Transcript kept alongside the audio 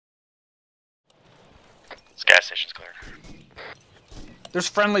This gas station's clear. There's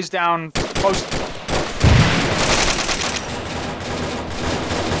friendlies down close.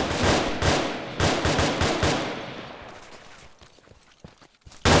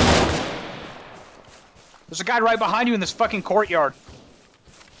 There's a guy right behind you in this fucking courtyard.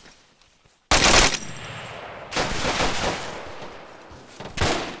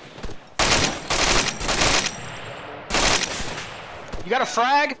 You got a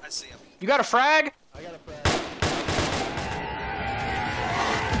frag? I see him. You got a frag? I got a frag.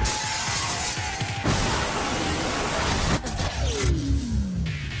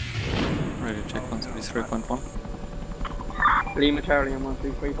 Ready to check 133.1. Lima Charlie on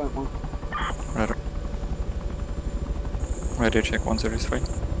 133.1. Radar. Ready to check 133.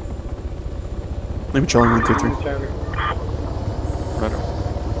 Lima Charlie 133. Lima Charlie. Radar.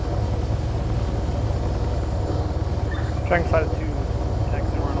 Trying side 2,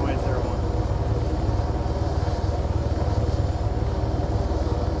 taxi runway 01.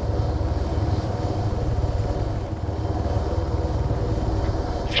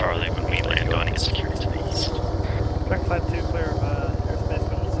 Charlie, when we land, go and get security to the east. Track side 2, clear of airspace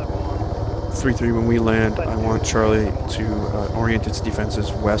visual 71. 3-3, when we land, I want Charlie to orient its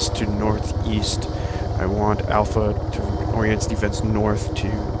defenses west to northeast. I want Alpha to orient its defense north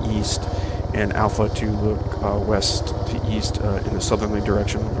to east, and Alpha to look west to east in the southerly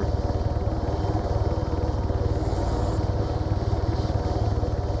direction. Over.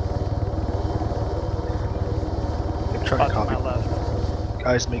 Try to copy. My left.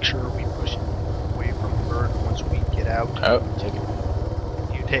 Guys, make sure we push away from the bird once we get out. Oh, take it.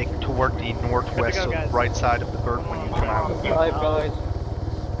 You take toward the northwest, go, so the right side of the bird when you come out. 5 guys.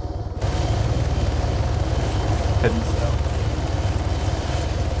 Heading south.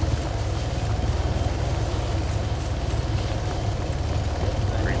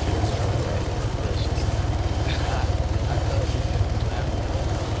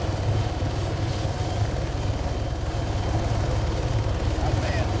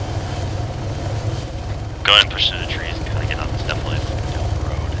 Go ahead and push through the trees and kind of get on this definitely down the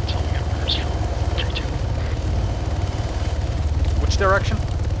road until we get reversed from 3-2. Which direction?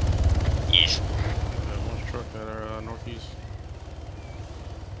 East. Launch truck at our northeast.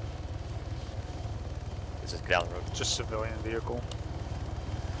 This is down the road. Just civilian vehicle.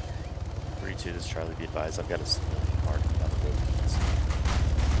 3-2, this is Charlie, be advised. I've got a civilian car coming down the road. It's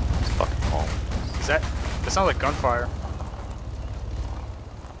fucking calm. That sounds like gunfire.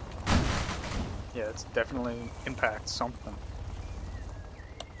 Yeah, it's definitely impacts something.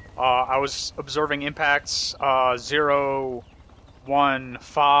 I was observing impacts 0, 1,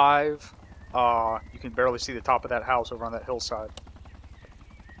 5. You can barely see the top of that house over on that hillside.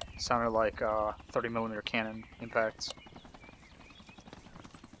 Sounded like 30mm cannon impacts.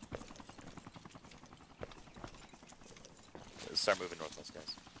 Start moving northwest,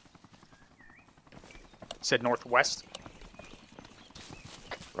 guys. Said northwest.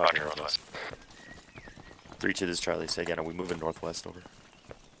 Roger, northwest. 3-2, this is Charlie. Say again, are we moving northwest over?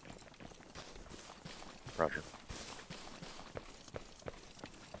 Roger.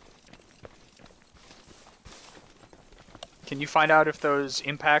 Can you find out if those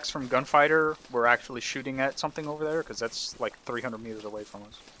impacts from gunfighter were actually shooting at something over there? Because that's like 300 meters away from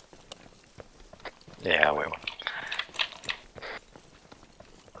us. Yeah, we will.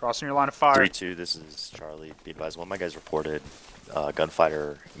 Crossing your line of fire. 3-2, this is Charlie. Be advised, one of my guys reported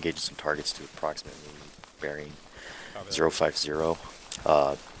gunfighter engaging some targets to approximately bearing 050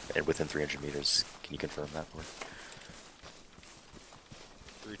 and within 300 meters. Can you confirm that?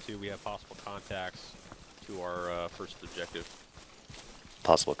 3-2, we have possible contacts to our first objective.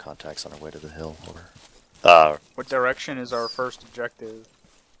 Possible contacts on our way to the hill. Over. What direction is our first objective?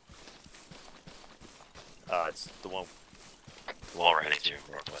 It's the one we're heading to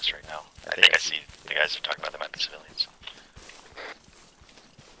northwest right now. I think I see the guys are talking about them at the civilians.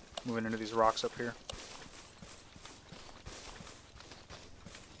 Moving into these rocks up here.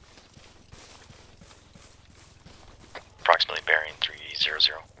 Approximately bearing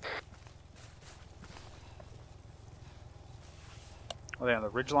 300. Are they on the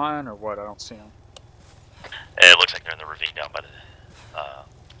ridge line or what? I don't see them. It looks like they're in the ravine down by the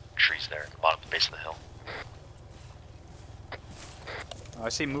trees there at the bottom, the base of the hill. I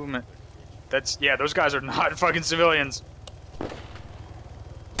see movement. That's, yeah, those guys are not fucking civilians.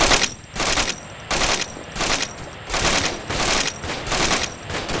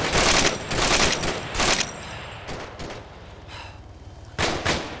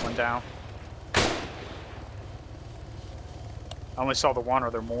 One down. I only saw the one. Are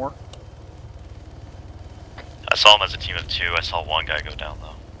there more? I saw him as a team of 2. I saw one guy go down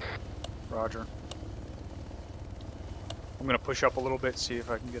though. Roger. I'm gonna push up a little bit, see if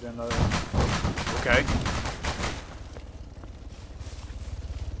I can get another. Okay.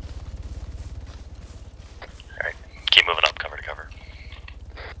 Alright, keep moving up, cover to cover.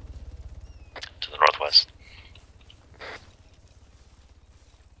 To the northwest.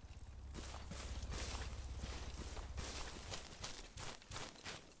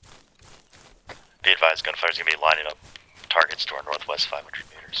 Be advised, gunfire's gonna be lining up targets to our northwest 500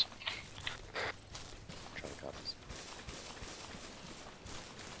 meters. Charlie copies.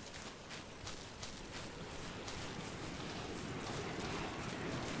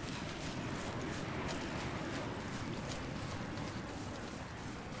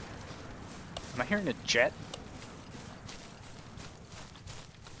 Am I hearing a jet?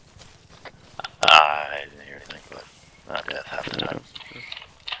 I didn't hear anything, but not death half the time.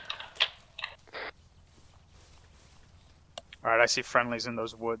 Alright, I see friendlies in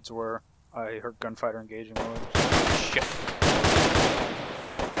those woods where I heard gunfighter engaging. Shit.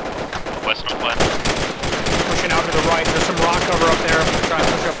 West northwest. Pushing out to the right. There's some rock cover up there. I'm gonna try and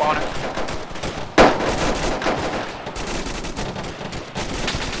push up on it.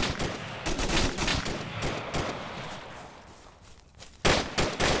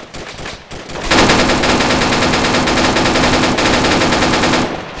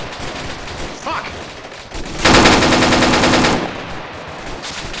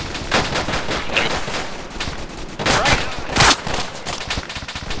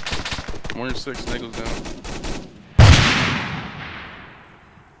 Orange 6, Nagel's down.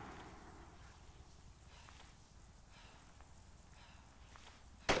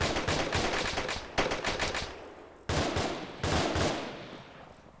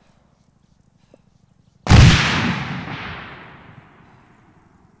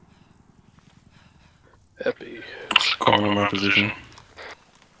 Epi. Calling on my position.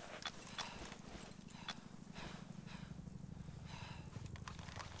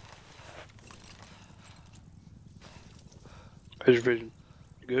 How's your vision?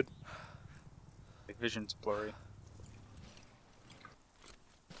 You good? My vision's blurry.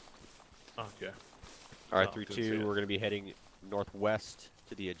 Okay. Alright, Oh, 3-2, we're going to be heading northwest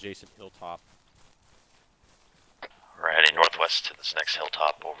to the adjacent hilltop. We're heading northwest to this next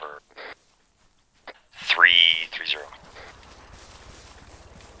hilltop over 330.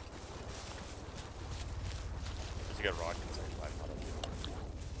 There's a good rock inside.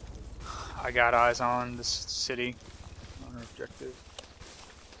 I got eyes on this city. On our objective.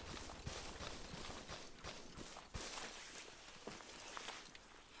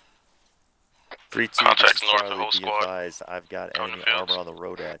 Contact north of whole squad. Advised, I've got enemy armor on the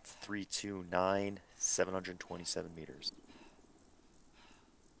road at 329, 727 meters.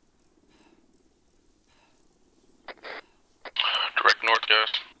 Direct north, guys.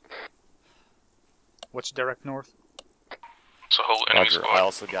 What's direct north? It's a whole enemy Roger. squad. I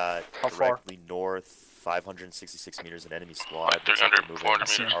also got How far? directly north, 566 meters, an enemy squad. Like Looks like 300, they're 400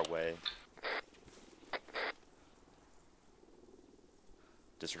 moving meters. our way.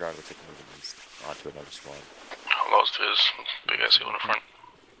 Disregard, we're taking moving east onto another squad. I lost his big ass hill in the front.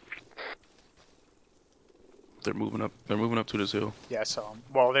 They're moving up. They're moving up to this hill. Yeah, I saw them.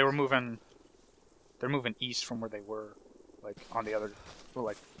 Well, they were moving. They're moving east from where they were, like on the other, well,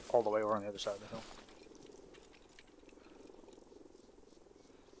 like all the way over on the other side of the hill.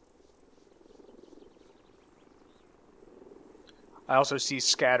 I also see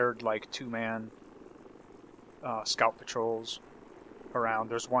scattered like two-man scout patrols around.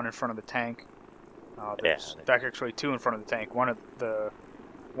 There's one in front of the tank. There's actually two in front of the tank. One at the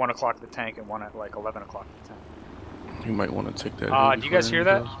 1 o'clock at the tank and one at like 11 o'clock at the tank. You might want to take that. Do you guys hear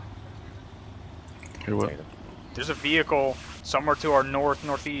that? Hear what? There's a vehicle somewhere to our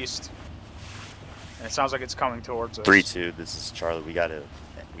northeast, and it sounds like it's coming towards us. 3-2, this is Charlie. We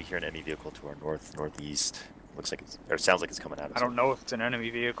hear an enemy vehicle to our northeast. Looks like it's, or it sounds like it's coming at us. I don't know if it's an enemy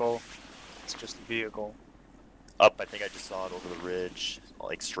vehicle. It's just a vehicle. Up, I think I just saw it over the ridge,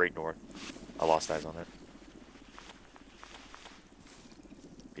 like straight north. I lost eyes on it.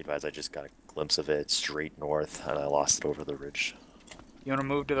 Be advised, I just got a glimpse of it straight north, and I lost it over the ridge. You want to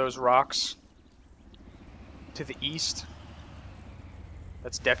move to those rocks? To the east?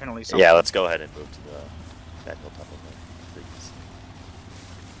 That's definitely something. Yeah, let's go ahead and move to that hilltop over the east.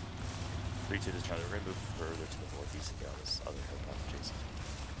 3-2 to Charlie. We're going to move further to the northeast and get on this other hilltop adjacent.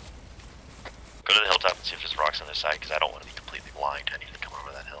 Go to the hilltop and see if there's rocks on their side, because I don't want to be completely blind. I need to come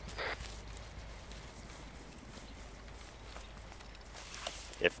over that hill.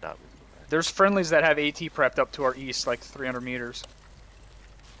 If not, we can move back. There's friendlies that have AT prepped up to our east, like 300 meters.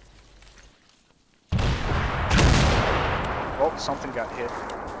 Oh, something got hit.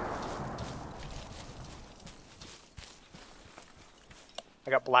 I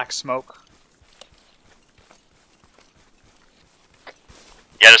got black smoke.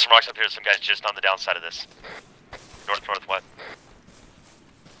 Yeah, there's some rocks up here. Some guys just on the downside of this. Northwest.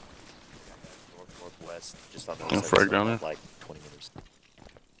 Northwest, just on the other side. Frag down there. Like 20 meters.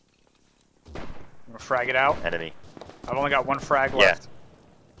 I'm gonna frag it out. Enemy. I've only got one frag left.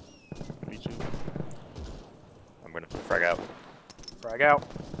 Me too. I'm gonna frag out. Frag out.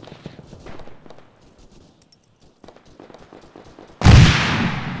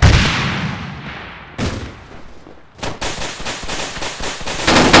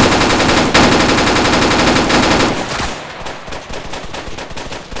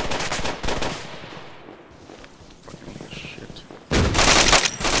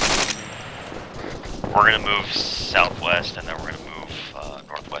 We're gonna move southwest, and then we're gonna move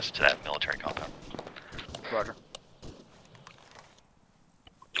northwest to that military compound. Roger.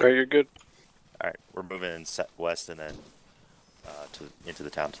 Alright, you're good. All right, we're moving west, and then into the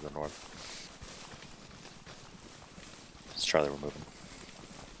town to the north. This is Charlie. We're moving.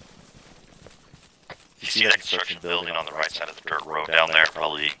 You see that construction building on the right side of the dirt road down there?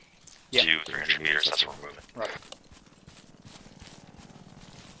 Probably 200-300 meters. That's where we're moving. Right.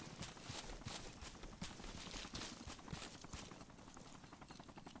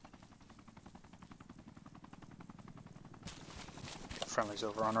 Friendly's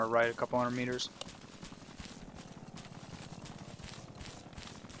over on our right, a couple hundred meters.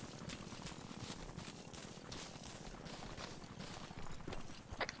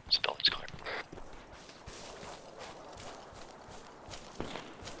 This building's clear.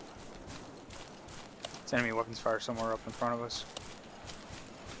 It's enemy weapons fire somewhere up in front of us.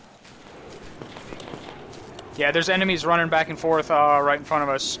 Yeah, there's enemies running back and forth right in front of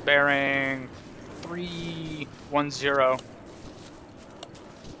us, bearing 310.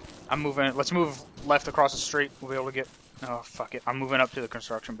 I'm moving. Let's move left across the street. We'll be able to get. Oh, fuck it. I'm moving up to the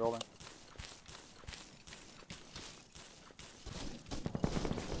construction building.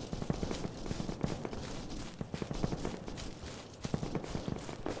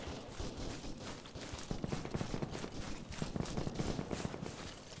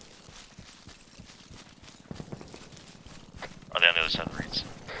 Are they on the other side of the reeds?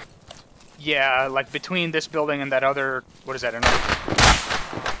 Yeah, like between this building and that other. What is that?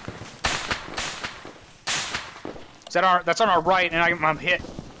 Is that our? That's on our right, and I'm hit.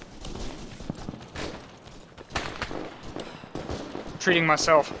 Treating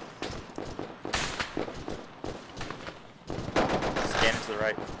myself. Scanning to the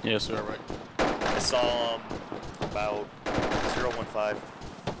right. Yes, sir, right. I saw about 015.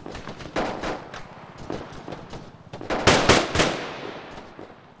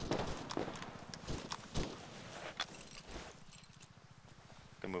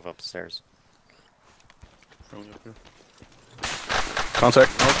 Gonna move upstairs.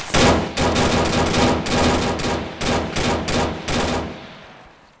 Contact north.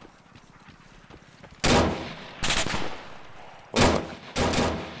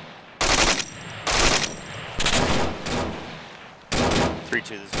 Three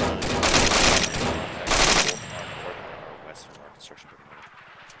two. This is one of the west from our construction.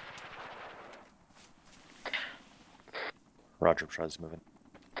 Roger, Charlie's moving.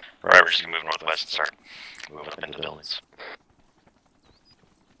 Right, we're just gonna move northwest and start moving up into the buildings.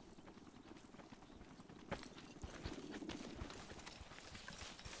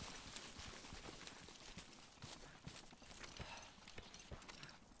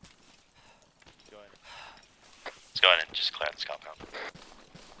 Let's go ahead and just clear this compound.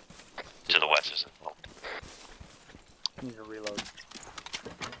 To the west, isn't it? Need to reload.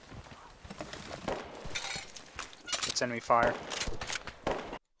 It's enemy fire.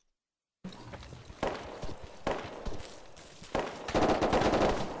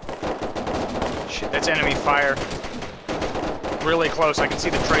 Shit, that's enemy fire. Really close. I can see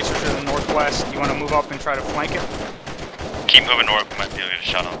the tracers in the northwest. You want to move up and try to flank it? Keep moving north. We might be able to get a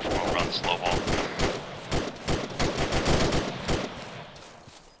shot on before we run the slow ball.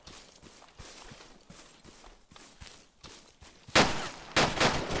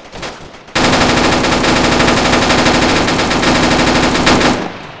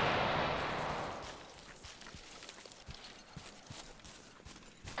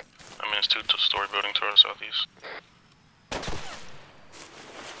 Two-story building to our southeast.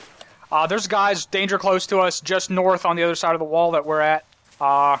 There's guys danger close to us, just north on the other side of the wall that we're at.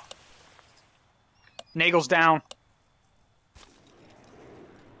 Nagel's down.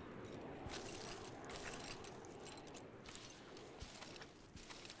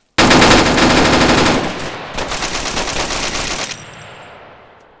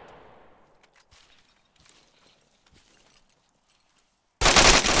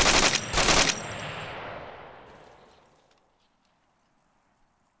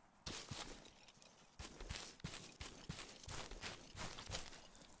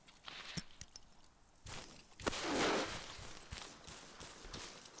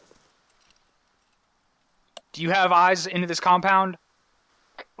 Do you have eyes into this compound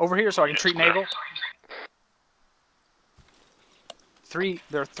over here so I can treat Nagel?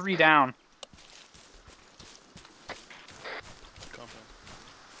 There are 3 down. Compound.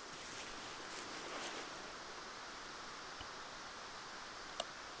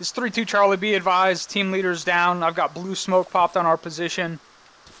 This is 3-2 Charlie, be advised. Team leader's down. I've got blue smoke popped on our position.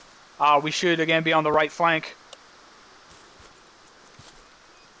 We should, again, be on the right flank.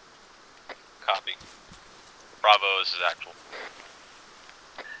 Copy. Bravo, this is actual.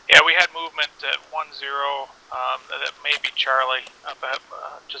 Yeah, we had movement at 1-0. That may be Charlie, up ahead,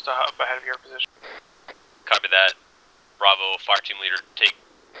 just up ahead of your position. Copy that. Bravo, fire team leader, take.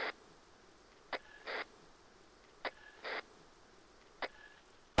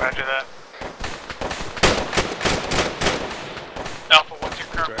 Roger that. Alpha, what's your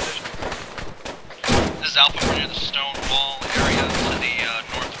current position? This is Alpha, we're near the stone wall area to the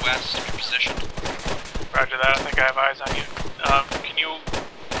northwest of your position. Roger that, I think I have eyes on you.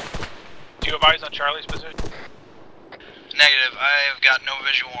 Do you have eyes on Charlie's position? Negative, I have got no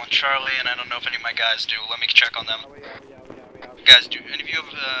visual on Charlie, and I don't know if any of my guys do. Let me check on them. Guys, do any of you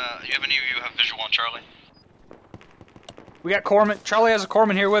have visual on Charlie? We got Corpsman. Charlie has a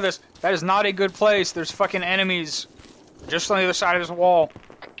Corpsman here with us. That is not a good place. There's fucking enemies just on the other side of this wall.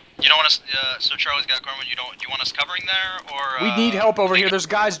 You don't want us, so Charlie's got Corpsman, you want us covering there, or... We need help over here. There's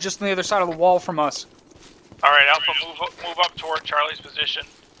guys just on the other side of the wall from us. Alright, Alpha, move up toward Charlie's position.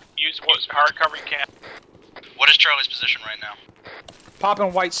 Use what hard cover you can. What is Charlie's position right now?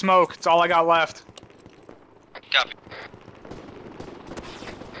 Popping white smoke. It's all I got left. Copy.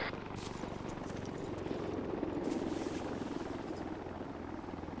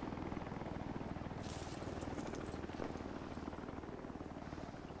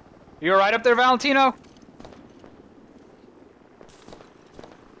 You alright up there, Valentino?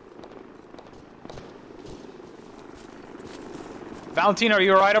 Valentino, are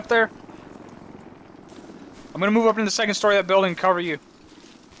you alright up there? I'm gonna move up into the second story of that building and cover you.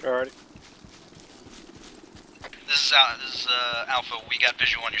 Alrighty. This is Alpha, we got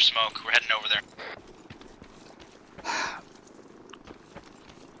visual on your smoke. We're heading over there.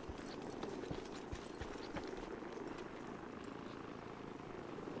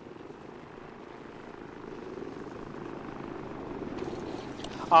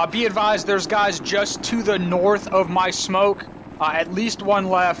 Be advised, there's guys just to the north of my smoke. At least one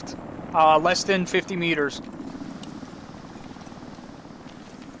left, less than 50 meters.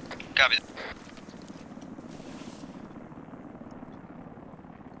 Copy.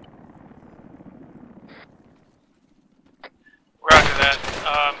 Roger that.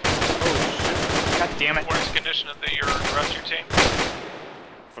 God damn it. Where's the condition of the rest of your team?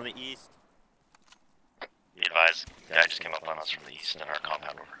 From the east. Be advised, guy just came up on us from the east in our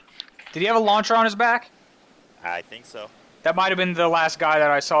compound over. Did he have a launcher on his back? I think so. That might have been the last guy that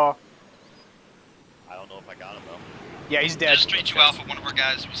I saw. I don't know if I got him though. Yeah, he's dead. Just 3-2 Alpha, one of our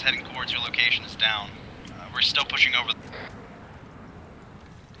guys was heading towards your location is down. We're still pushing over.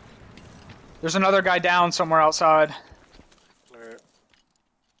 There's another guy down somewhere outside. Alright.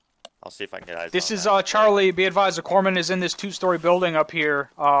 I'll see if I can get eyes This on is that. Charlie. Be advised, the Corpsman is in this 2-story building up here.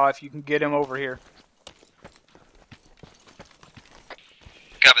 If you can get him over here.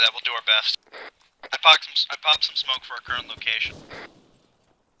 Copy that, we'll do our best. I popped some smoke for our current location.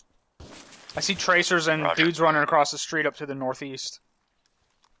 I see tracers and Roger. dudes running across the street up to the northeast.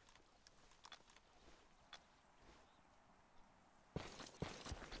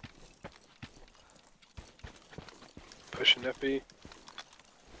 Pushing FB.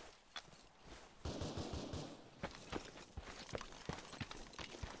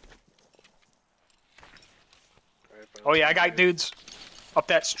 Oh yeah, I got dudes up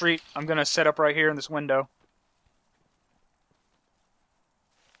that street. I'm gonna set up right here in this window.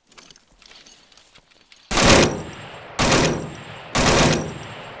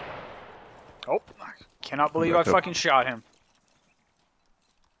 Oh, I cannot believe I fucking shot him.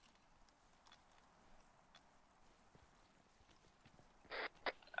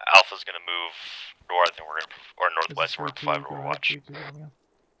 Alpha's gonna move north and or northwest, we're gonna provide overwatch.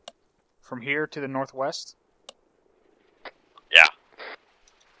 From here to the northwest? Yeah.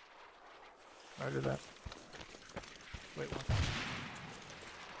 Roger that. Wait, what?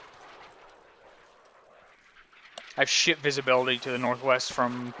 I have shit visibility to the northwest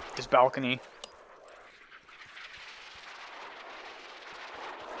from this balcony.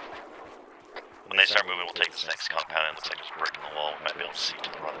 When they start moving, we'll take this next compound and it looks like there's a brick in the wall. We might be able to see to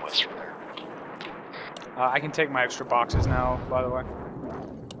the northwest from there. I can take my extra boxes now, by the way.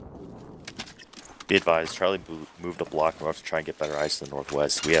 Be advised, Charlie moved a block north to try and get better eyes to the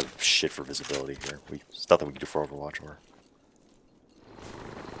northwest. We have shit for visibility here. There's nothing we can do for Overwatch or.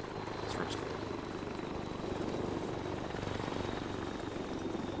 This room's clear.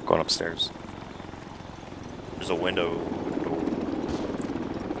 Going upstairs. There's a window. Door.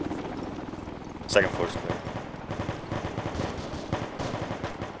 Second floor's clear.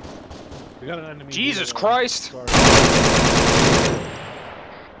 We got an enemy. Jesus Christ!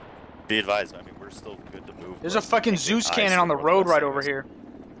 Be advised, I mean, we're still good to move. There's a fucking Zeus cannon on the road right over here.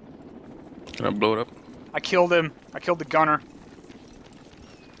 Can I blow it up? I killed him. I killed the gunner.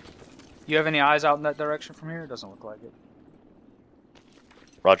 You have any eyes out in that direction from here? It doesn't look like it.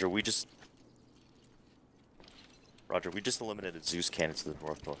 Roger, we just eliminated Zeus cannon to the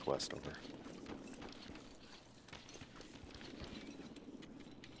northwest over.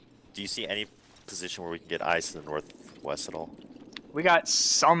 Do you see any position where we can get eyes to the northwest at all? We got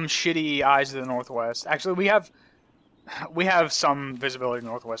some shitty eyes to the northwest. Actually, we have some visibility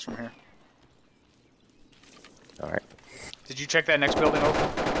northwest from here. All right. Did you check that next building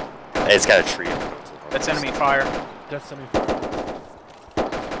over? It's got a tree. That's enemy fire. That's enemy fire.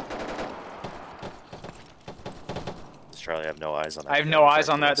 Does Charlie have no eyes on that? I have no eyes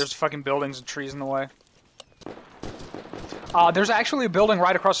on that. There's fucking buildings and trees in the way. There's actually a building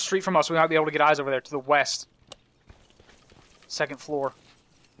right across the street from us. We might be able to get eyes over there to the west. Second floor.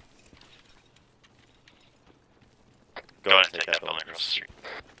 Go ahead and take that building across the street.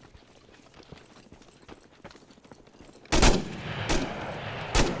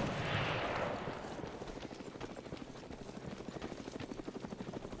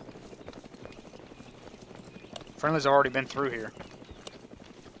 Friendly's already been through here.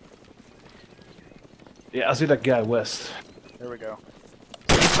 Yeah, I see that guy west. There we go.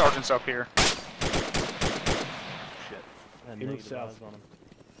 Sergeant's up here. He moved south.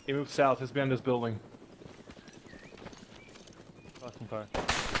 He moved south. He's behind this building. Fucking fire.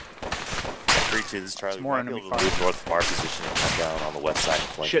 3-2, this is Charlie. It's more We might be enemy able to move north from our position and come down on the west side and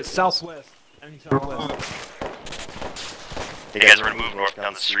flank. Shit, southwest. Enemy southwest. Hey guys, we're gonna move north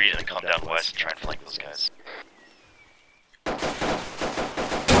down the street and then come down west and try and flank those guys.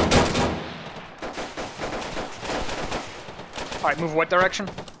 Alright, move what direction?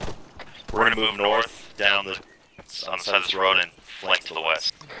 We're gonna move north down on the side of this road and flank to the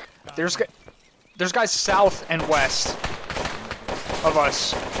west. There's guys south and west of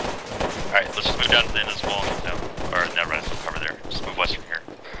us. Alright, let's just move down to the end of this wall and come down. Or never mind, we'll cover there. Just move west from here.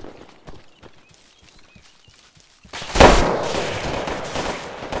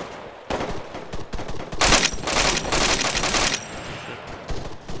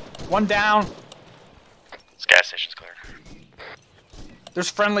 One down. This gas station's clear. There's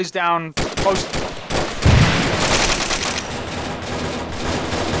friendlies down close.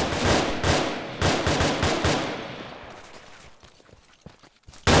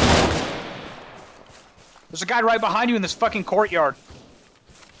 There's a guy right behind you in this fucking courtyard.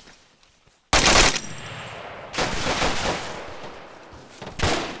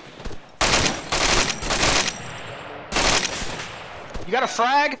 You got a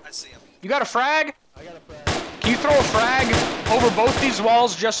frag? I see him. You got a frag? I got a frag. Can you throw a frag over both these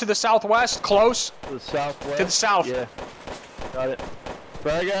walls just to the southwest? Close? To the southwest? To the south. Yeah. Got it.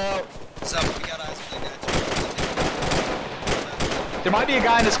 Frag out. What's up? We got eyes on that guy. There might be a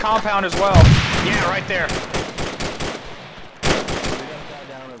guy in this compound as well. Yeah, right there. We got a guy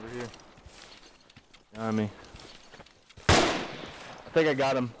down over here. On me. I think I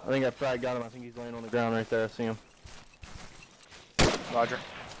got him. I think that frag got him. I think he's laying on the ground right there. I see him. Roger.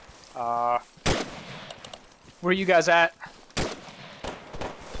 Where are you guys at?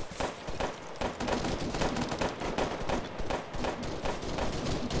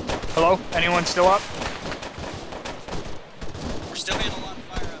 Hello? Anyone still up? We're still getting a lot of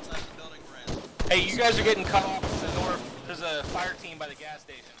fire outside the building we're in. Hey, you guys are getting cut off to the north. There's a fire team by the gas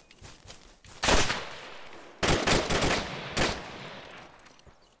station.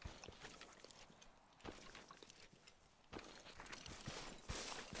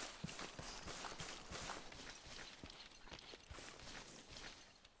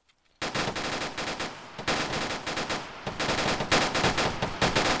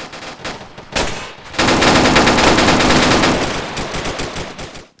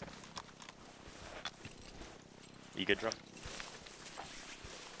 You good, Drum?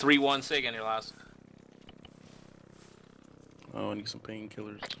 3-1, say again your last. Oh, I need some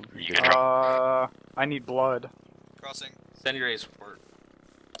painkillers. I need blood. Crossing. Send your ace report.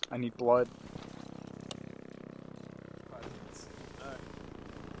 I need blood.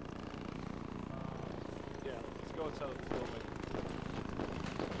 Yeah, let's go inside of the building.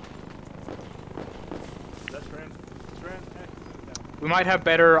 We might have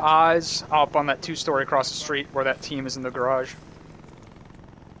better eyes up on that 2-story across the street where that team is in the garage.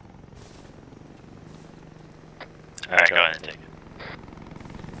 Alright, go ahead and take it.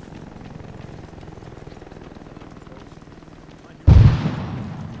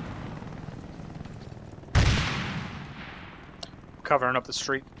 Covering up the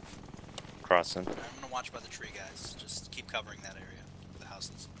street. Crossing. I'm gonna watch by the tree, guys. Just keep covering that area, the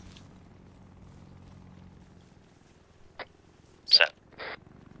houses. Set.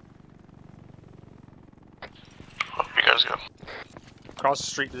 Hope you guys go. Across the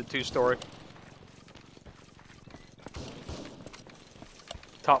street to the 2-story.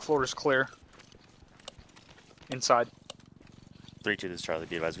 Top floor is clear. Inside. 3-2, this is Charlie.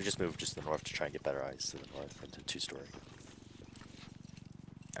 Be advised, we just moved just to the north to try and get better eyes to the north into 2-story.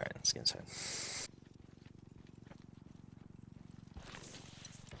 Alright, let's get inside.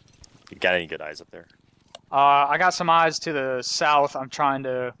 You got any good eyes up there? I got some eyes to the south. I'm trying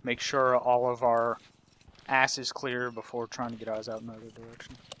to make sure all of our ass is clear before trying to get eyes out in the other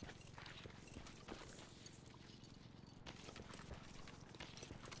direction.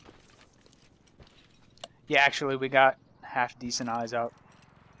 Yeah, actually, we got half decent eyes out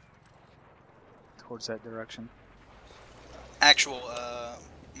towards that direction. I'm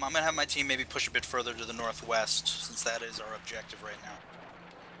gonna have my team maybe push a bit further to the northwest, since that is our objective right now.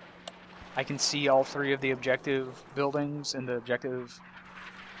 I can see all 3 of the objective buildings in the objective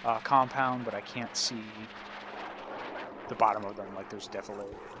compound, but I can't see the bottom of them. Like, there's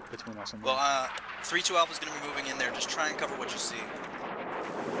definitely between us and them. Well, 3-2 Alpha's gonna be moving in there. Just try and cover what you see.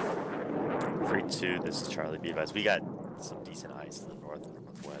 3-2, this is Charlie. Be advised, we got some decent eyes to the north and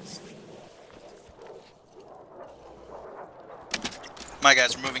northwest. My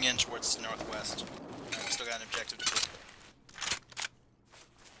guys, we're moving in towards the northwest. We still got an objective to prove.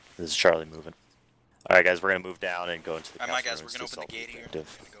 This is Charlie moving. Alright guys, we're gonna move down and go into the Alright, my guys, we're gonna open the gate here. We're gonna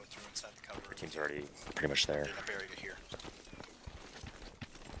go through inside the cover. Our team's already pretty much there. In a barrier here.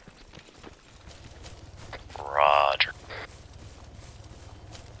 Roger.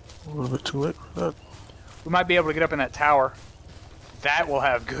 A little bit too late for that. We might be able to get up in that tower. That will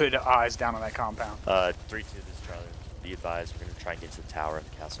have good eyes down on that compound. 3-2, this is Charlie. Be advised, we're gonna try and get to the tower and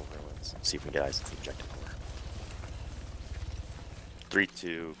the castle ruins and see if we can get eyes into the objective core.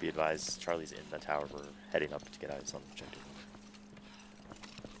 3-2, be advised, Charlie's in the tower. We're heading up to get eyes on the objective.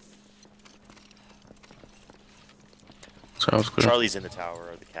 Sounds good. Charlie's in the tower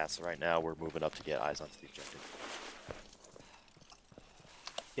or the castle right now. We're moving up to get eyes onto the objective.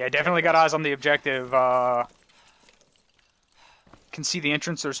 Yeah, definitely got eyes on the objective. Can see the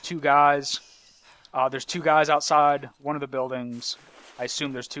entrance. There's 2 guys. There's 2 guys outside one of the buildings. I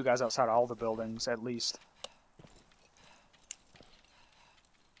assume there's 2 guys outside all the buildings, at least.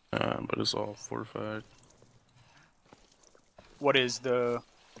 But it's all fortified. What is the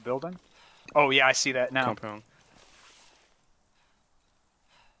building? Oh, yeah, I see that now. Compound.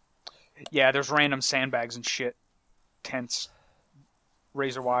 Yeah, there's random sandbags and shit. Tents.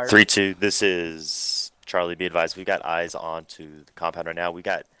 Razor wire. 3-2, this is Charlie. Be advised, we've got eyes onto the compound right now. We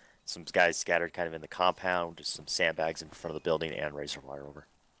got some guys scattered kind of in the compound, just some sandbags in front of the building and razor wire over.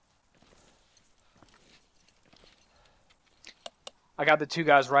 I got the 2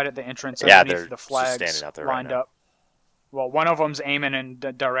 guys right at the entrance. Yeah, underneath they're the flags just standing out there lined right now. up. Well, one of them's aiming in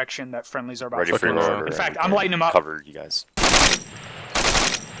the direction that friendlies are about Ready to for your close. order. In fact, and I'm lighting them up. Cover you guys.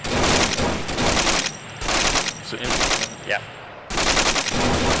 So Yeah.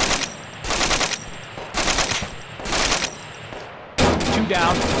 Two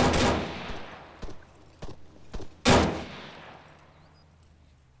down.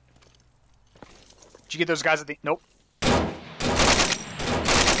 Did you get those guys at the... Nope.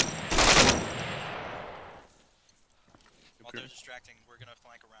 While they're distracting, we're gonna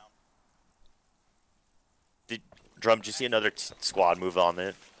flank around. Drum, did you see another squad move on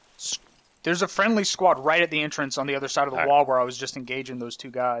it? There's a friendly squad right at the entrance on the other side of the wall where I was just engaging those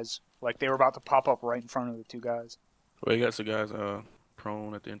 2 guys. Like, they were about to pop up right in front of the 2 guys. Well, you got some guys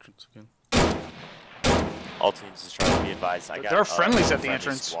prone at the entrance again. All teams is trying to be advised. I got There are friendlies at the friendly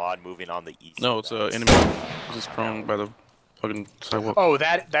entrance. Squad moving on the east. No, it's enemy. It's just prone by the fucking sidewalk. Oh,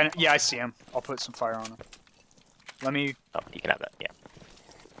 that... Yeah, I see him. I'll put some fire on him. Let me... Oh, you can have that, yeah.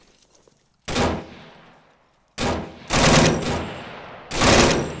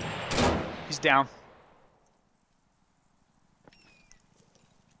 He's down.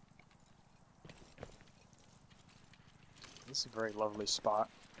 This is a very lovely spot.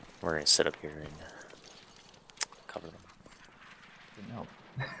 We're gonna sit up here and cover them. Didn't help.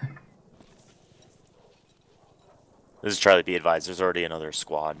 This is Charlie. Be advised, there's already another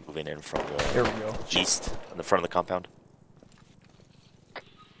squad moving in from There we go. the east in the front of the compound.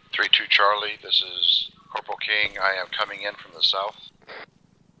 3-2 Charlie, this is Corporal King. I am coming in from the south.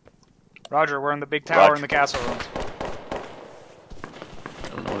 Roger, we're in the big tower in the castle rooms. I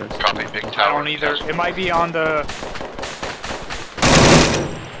don't know what it's Copy, big I tower. don't either. It might be on the...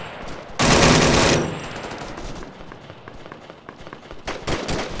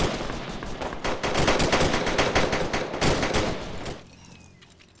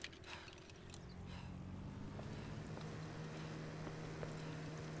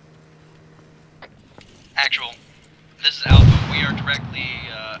 Actual, this is Alpha. We are directly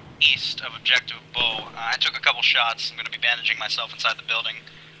east of Objective Bow. I took a couple shots. I'm going to be bandaging myself inside the building,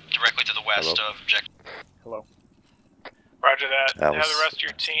 directly to the west of Objective. Hello. Roger that. That Have was- the rest of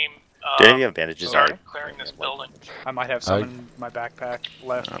your team Did any of you have bandages? start Sorry. clearing this building. I might have some in my backpack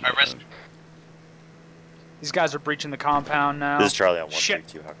left. I rest. These guys are breaching the compound now. This is Charlie on Shit.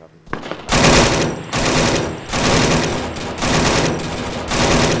 132. How copy?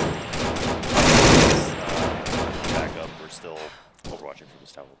 Back up. We're still overwatching from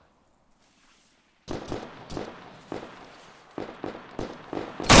this tower.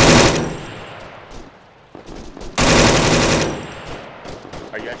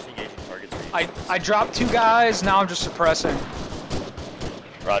 Are you actually engaging targets? Or are you I dropped 2 guys, now I'm just suppressing.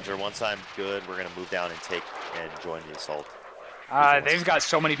 Roger, once I'm good, we're gonna move down and join the assault. They've got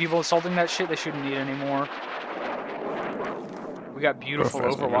so many people assaulting that shit, they shouldn't need any more. We got beautiful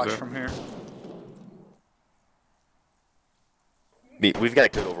Overwatch from here. We've got a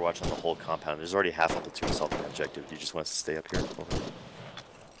good overwatch on the whole compound. There's already half of the 2 assaulting the objective. Do you just want us to stay up here? Over.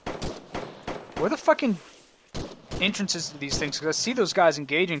 Where the fucking entrances to these things? Because I see those guys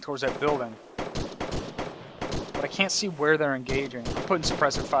engaging towards that building. But I can't see where they're engaging. I'm putting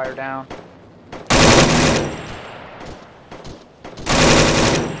suppressive fire down.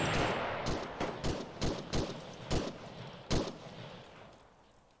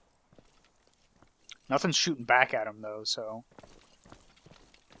 Nothing's shooting back at them though, so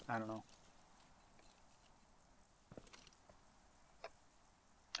I don't know.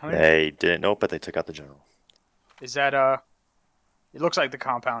 They didn't know, but they took out the general. Is that it looks like the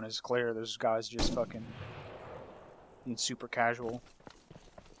compound is clear. Those guys just fucking being super casual.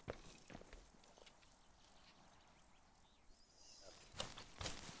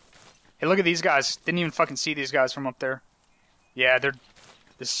 Hey, look at these guys. Didn't even fucking see these guys from up there. Yeah, they're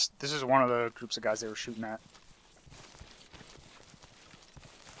this is one of the groups of guys they were shooting at.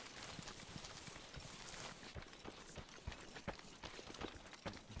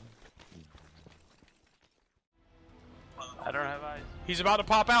 I don't have eyes. He's about to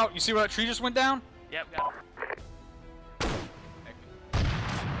pop out. You see where that tree just went down? Yep, got it.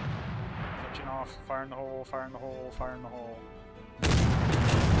 Touching off. Fire in the hole, fire in the hole, fire in the hole.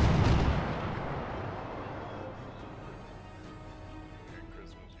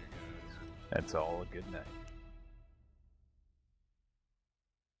 That's all. Good night.